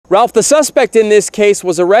Ralph, the suspect in this case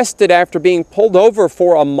was arrested after being pulled over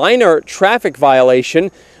for a minor traffic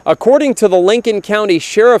violation. According to the Lincoln County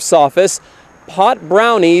Sheriff's Office, pot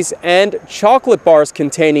brownies and chocolate bars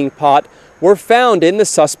containing pot were found in the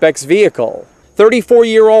suspect's vehicle.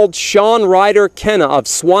 34-year-old Sean Ryder Kenna of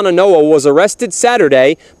Swannanoa was arrested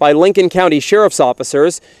Saturday by Lincoln County Sheriff's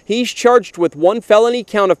officers. He's charged with one felony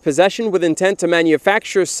count of possession with intent to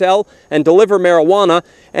manufacture, sell, and deliver marijuana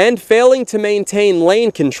and failing to maintain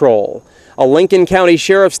lane control. A Lincoln County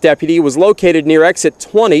Sheriff's deputy was located near exit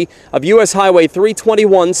 20 of U.S. Highway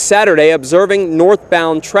 321 Saturday observing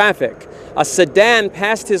northbound traffic. A sedan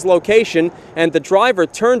passed his location and the driver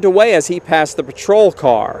turned away as he passed the patrol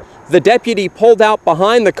car. The deputy pulled out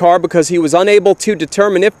behind the car because he was unable to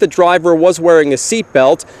determine if the driver was wearing a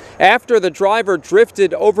seatbelt. After the driver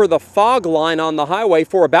drifted over the fog line on the highway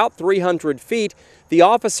for about 300 feet, the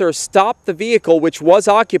officer stopped the vehicle, which was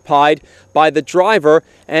occupied by the driver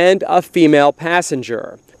and a female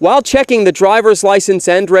passenger. While checking the driver's license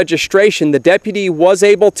and registration, the deputy was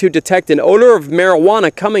able to detect an odor of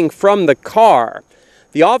marijuana coming from the car.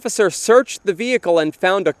 The officer searched the vehicle and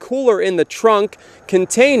found a cooler in the trunk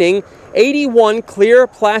containing 81 clear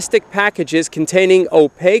plastic packages containing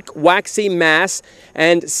opaque, waxy mass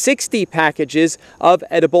and 60 packages of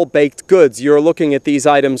edible baked goods. You're looking at these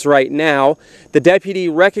items right now. The deputy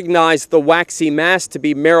recognized the waxy mass to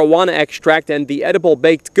be marijuana extract and the edible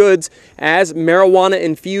baked goods as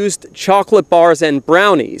marijuana-infused chocolate bars and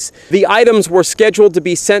brownies. The items were scheduled to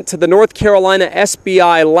be sent to the North Carolina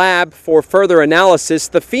SBI lab for further analysis.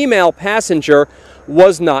 The female passenger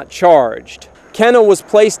was not charged. Kenna was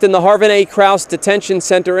placed in the Harvin A. Krause Detention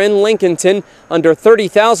Center in Lincolnton under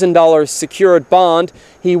 $30,000 secured bond.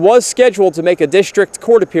 He was scheduled to make a district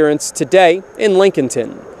court appearance today in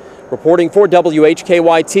Lincolnton. Reporting for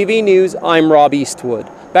WHKY-TV News, I'm Rob Eastwood.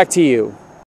 Back to you.